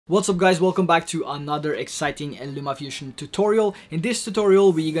What's up guys, welcome back to another exciting LumaFusion tutorial. In this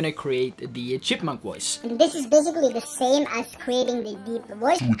tutorial we're gonna create the chipmunk voice. And this is basically the same as creating the deep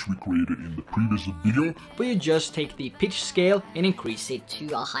voice, which we created in the previous video. But you just take the pitch scale and increase it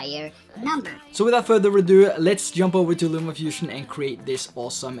to a higher number. So without further ado, let's jump over to LumaFusion and create this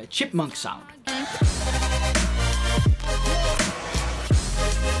awesome chipmunk sound.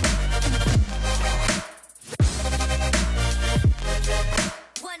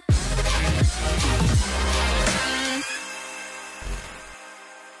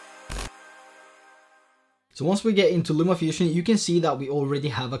 So once we get into LumaFusion, you can see that we already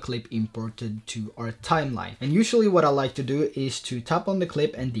have a clip imported to our timeline. And usually what I like to do is to tap on the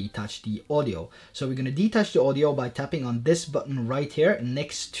clip and detach the audio. So we're going to detach the audio by tapping on this button right here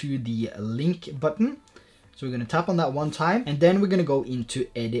next to the link button. So we're going to tap on that one time, and then we're going to go into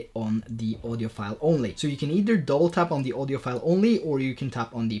edit on the audio file only. So you can either double tap on the audio file only, or you can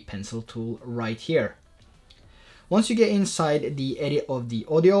tap on the pencil tool right here. Once you get inside the edit of the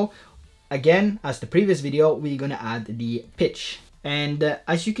audio, again, as the previous video, we're gonna add the pitch. And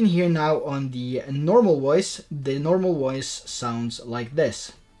as you can hear now on the normal voice sounds like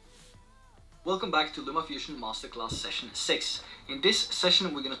this. Welcome back to LumaFusion Masterclass Session 6. In this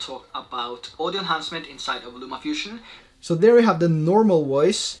session, we're gonna talk about audio enhancement inside of LumaFusion. So there we have the normal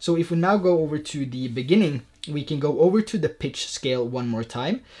voice. So if we now go over to the beginning, we can go over to the pitch scale one more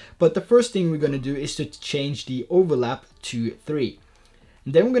time. But the first thing we're gonna do is to change the overlap to 3.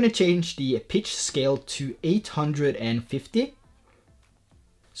 And then we're going to change the pitch scale to 850.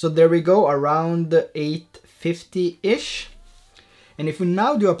 So there we go, around 850-ish. And if we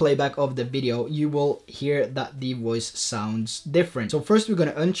now do a playback of the video, you will hear that the voice sounds different. So first we're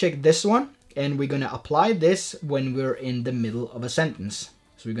going to uncheck this one, and we're going to apply this when we're in the middle of a sentence.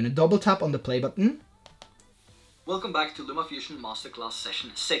 So we're going to double tap on the play button. Welcome back to LumaFusion Masterclass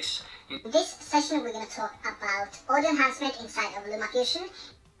Session 6. In this session we're going to talk about audio enhancement inside of LumaFusion.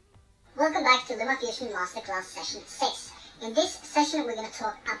 Welcome back to LumaFusion Masterclass Session 6. In this session we're going to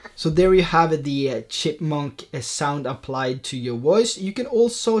talk about... So there you have the chipmunk sound applied to your voice. You can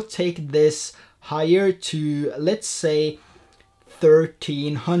also take this higher to, let's say,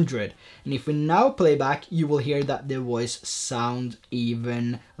 1300. And if we now play back, you will hear that the voice sounds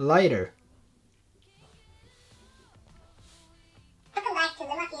even lighter. Welcome back to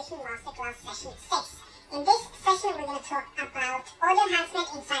LumaFusion Masterclass Session 6. In this session we're going to talk about audio enhancement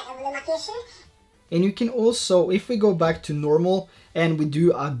inside of LumaFusion. And you can also, if we go back to normal and we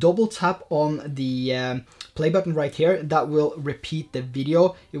do a double tap on the play button right here, that will repeat the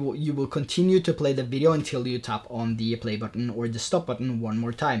video. You will continue to play the video until you tap on the play button or the stop button one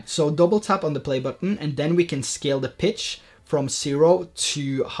more time. So double tap on the play button, and then we can scale the pitch from 0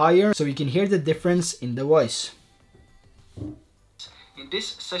 to higher, so you can hear the difference in the voice. In this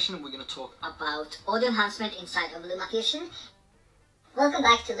session, we're going to talk about audio enhancement inside of LumaFusion. Welcome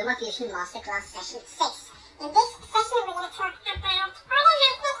back to LumaFusion Masterclass Session 6. In this session, we're going to talk about audio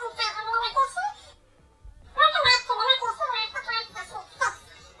enhancement inside of LumaFusion. Welcome back to LumaFusion Masterclass Session 6.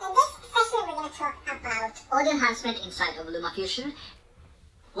 In this session, we're going to talk about audio enhancement inside of LumaFusion.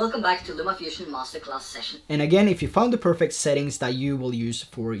 Welcome back to LumaFusion Masterclass Session. And again, if you found the perfect settings that you will use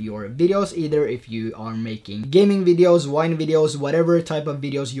for your videos, either if you are making gaming videos, wine videos, whatever type of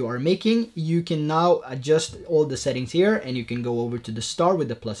videos you are making, you can now adjust all the settings here, and you can go over to the star with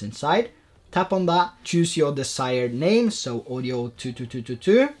the plus inside, tap on that, choose your desired name, so audio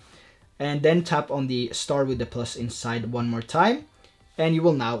 22222, and then tap on the star with the plus inside one more time, and you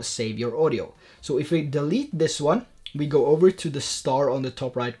will now save your audio. So if we delete this one, we go over to the star on the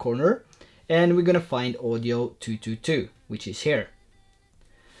top right corner, and we're gonna find audio 222, which is here.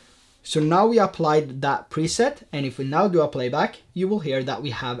 So now we applied that preset, and if we now do a playback, you will hear that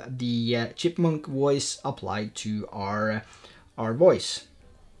we have the chipmunk voice applied to our voice.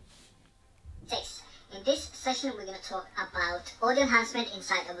 6. In this session we're going to talk about audio enhancement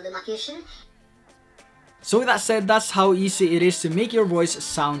inside of LumaFusion. So with that said, that's how easy it is to make your voice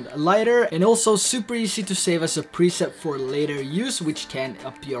sound lighter, and also super easy to save as a preset for later use, which can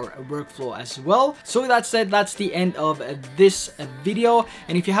up your workflow as well. So with that said, that's the end of this video,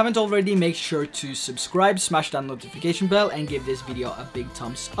 and if you haven't already, make sure to subscribe, smash that notification bell, and give this video a big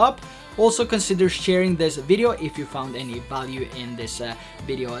thumbs up. Also consider sharing this video if you found any value in this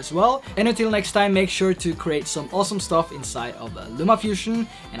video as well. And until next time, make sure to create some awesome stuff inside of LumaFusion,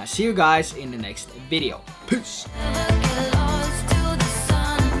 and I see you guys in the next video. Peace!